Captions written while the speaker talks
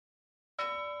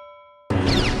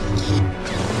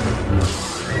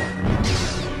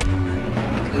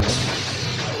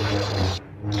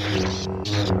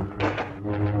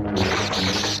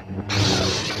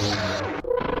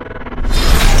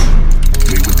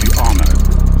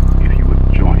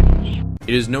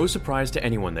It is no surprise to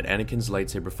anyone that Anakin's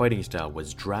lightsaber fighting style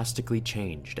was drastically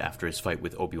changed after his fight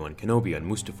with Obi-Wan Kenobi on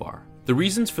Mustafar. The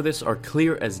reasons for this are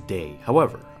clear as day,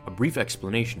 however, a brief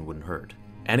explanation wouldn't hurt.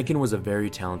 Anakin was a very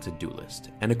talented duelist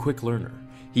and a quick learner.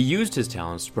 He used his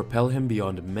talents to propel him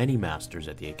beyond many masters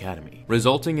at the Academy,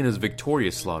 resulting in his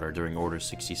victorious slaughter during Order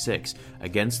 66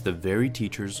 against the very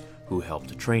teachers who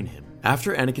helped train him.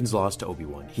 After Anakin's loss to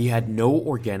Obi-Wan, he had no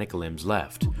organic limbs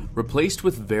left. Replaced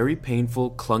with very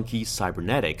painful, clunky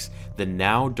cybernetics, the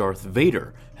now Darth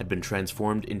Vader had been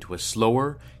transformed into a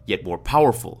slower, yet more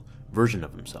powerful version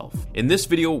of himself. In this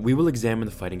video, we will examine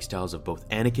the fighting styles of both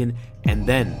Anakin and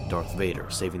then Darth Vader,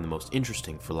 saving the most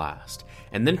interesting for last,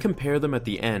 and then compare them at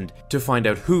the end to find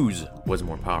out whose was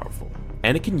more powerful.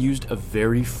 Anakin used a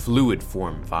very fluid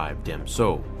Form 5 Dem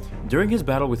So. During his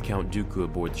battle with Count Dooku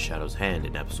aboard the Shadow's Hand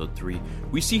in Episode 3,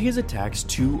 we see his attacks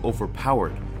too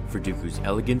overpowered for Dooku's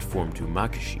elegant Form 2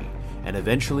 Makashi, and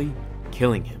eventually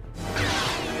killing him.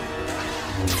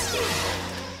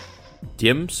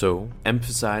 Dem So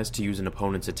emphasized to use an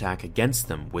opponent's attack against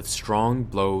them with strong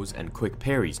blows and quick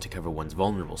parries to cover one's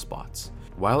vulnerable spots.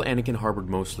 While Anakin harbored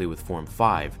mostly with Form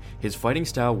 5, his fighting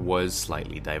style was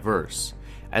slightly diverse,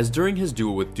 as during his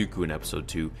duel with Dooku in Episode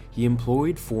 2, he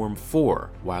employed Form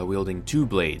 4 while wielding two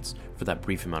blades for that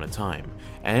brief amount of time,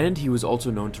 and he was also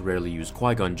known to rarely use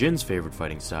Qui-Gon Jinn's favorite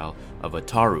fighting style of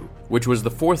Ataru, which was the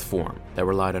fourth form that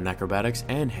relied on acrobatics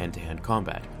and hand-to-hand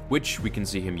combat, which we can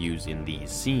see him use in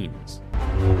these scenes.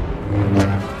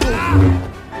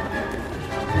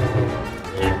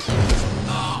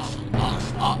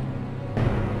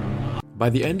 By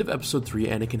the end of Episode 3,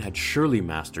 Anakin had surely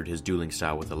mastered his dueling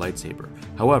style with a lightsaber.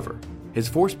 However, his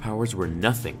force powers were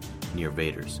nothing near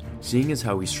Vader's, seeing as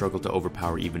how he struggled to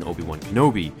overpower even Obi-Wan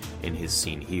Kenobi in his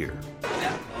scene here.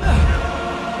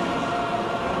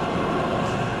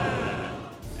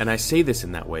 And I say this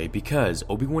in that way because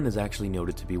Obi-Wan is actually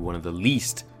noted to be one of the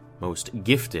least most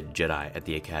gifted Jedi at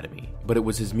the Academy, but it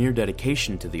was his mere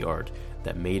dedication to the art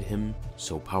that made him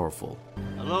so powerful.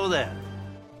 Hello there.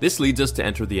 This leads us to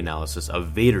enter the analysis of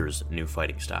Vader's new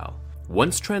fighting style.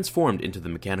 Once transformed into the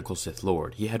mechanical Sith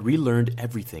Lord, he had relearned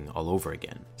everything all over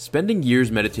again. Spending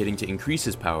years meditating to increase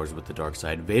his powers with the dark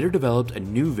side, Vader developed a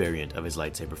new variant of his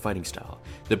lightsaber fighting style.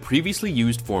 The previously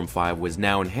used Form 5 was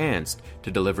now enhanced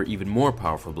to deliver even more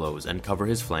powerful blows and cover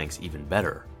his flanks even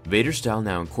better. Vader's style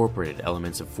now incorporated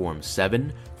elements of Form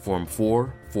 7, Form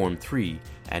 4, Form 3,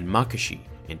 and Makashi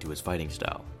into his fighting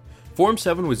style. Form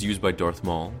 7 was used by Darth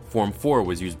Maul, Form 4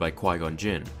 was used by Qui-Gon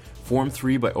Jinn, Form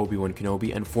 3 by Obi-Wan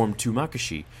Kenobi, and Form 2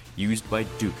 Makashi used by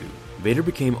Dooku. Vader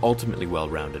became ultimately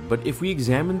well-rounded, but if we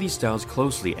examine these styles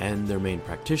closely and their main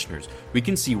practitioners, we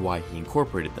can see why he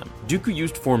incorporated them. Dooku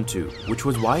used Form 2, which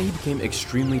was why he became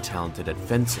extremely talented at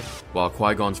fencing, while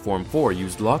Qui-Gon's Form 4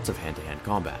 used lots of hand-to-hand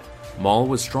combat. Maul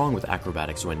was strong with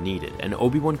acrobatics when needed, and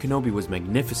Obi-Wan Kenobi was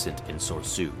magnificent in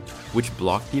Sorsu, which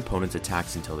blocked the opponent's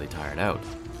attacks until they tired out,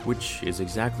 which is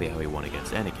exactly how he won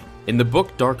against Anakin. In the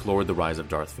book Dark Lord: The Rise of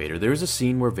Darth Vader, there is a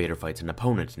scene where Vader fights an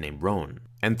opponent named Roan,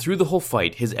 and through the whole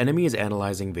fight, his enemy is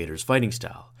analyzing Vader's fighting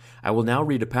style. I will now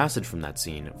read a passage from that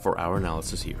scene for our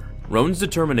analysis here. Roan's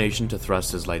determination to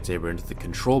thrust his lightsaber into the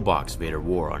control box Vader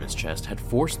wore on his chest had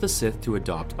forced the Sith to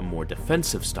adopt a more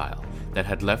defensive style that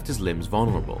had left his limbs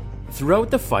vulnerable. Throughout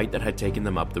the fight that had taken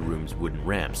them up the room's wooden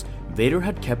ramps, Vader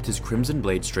had kept his crimson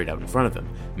blade straight out in front of him,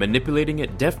 manipulating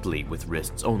it deftly with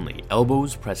wrists only,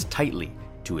 elbows pressed tightly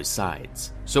to his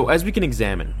sides. So as we can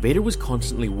examine, Vader was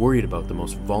constantly worried about the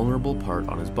most vulnerable part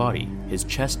on his body, his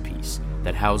chest piece,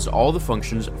 that housed all the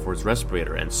functions for his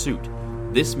respirator and suit.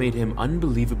 This made him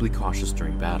unbelievably cautious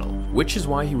during battle, which is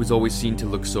why he was always seen to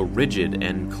look so rigid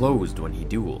and closed when he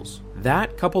duels.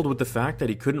 That, coupled with the fact that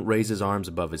he couldn't raise his arms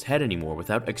above his head anymore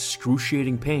without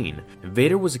excruciating pain,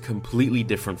 Vader was a completely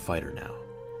different fighter now.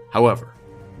 However,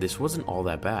 this wasn't all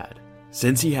that bad.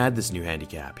 Since he had this new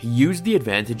handicap, he used the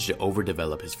advantage to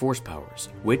overdevelop his force powers,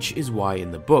 which is why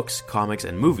in the books, comics,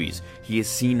 and movies, he is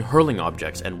seen hurling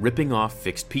objects and ripping off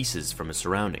fixed pieces from his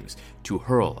surroundings to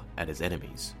hurl at his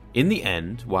enemies. In the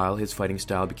end, while his fighting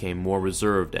style became more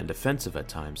reserved and defensive at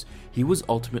times, he was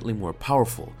ultimately more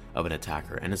powerful of an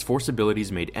attacker, and his force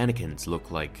abilities made Anakin's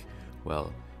look like,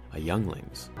 well, a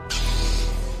youngling's.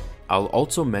 I'll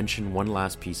also mention one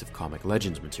last piece of comic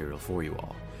legends material for you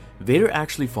all. Vader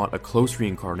actually fought a close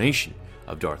reincarnation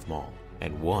of Darth Maul,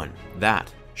 and won.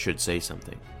 That should say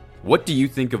something. What do you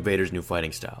think of Vader's new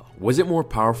fighting style? Was it more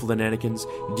powerful than Anakin's?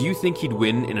 Do you think he'd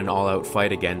win in an all-out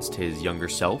fight against his younger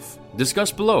self?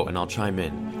 Discuss below and I'll chime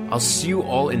in. I'll see you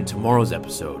all in tomorrow's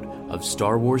episode of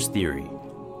Star Wars Theory.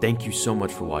 Thank you so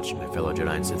much for watching, my fellow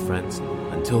Jedi and Sith friends.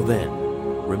 Until then,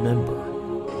 remember,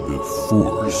 The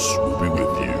Force will be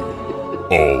with you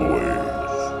always.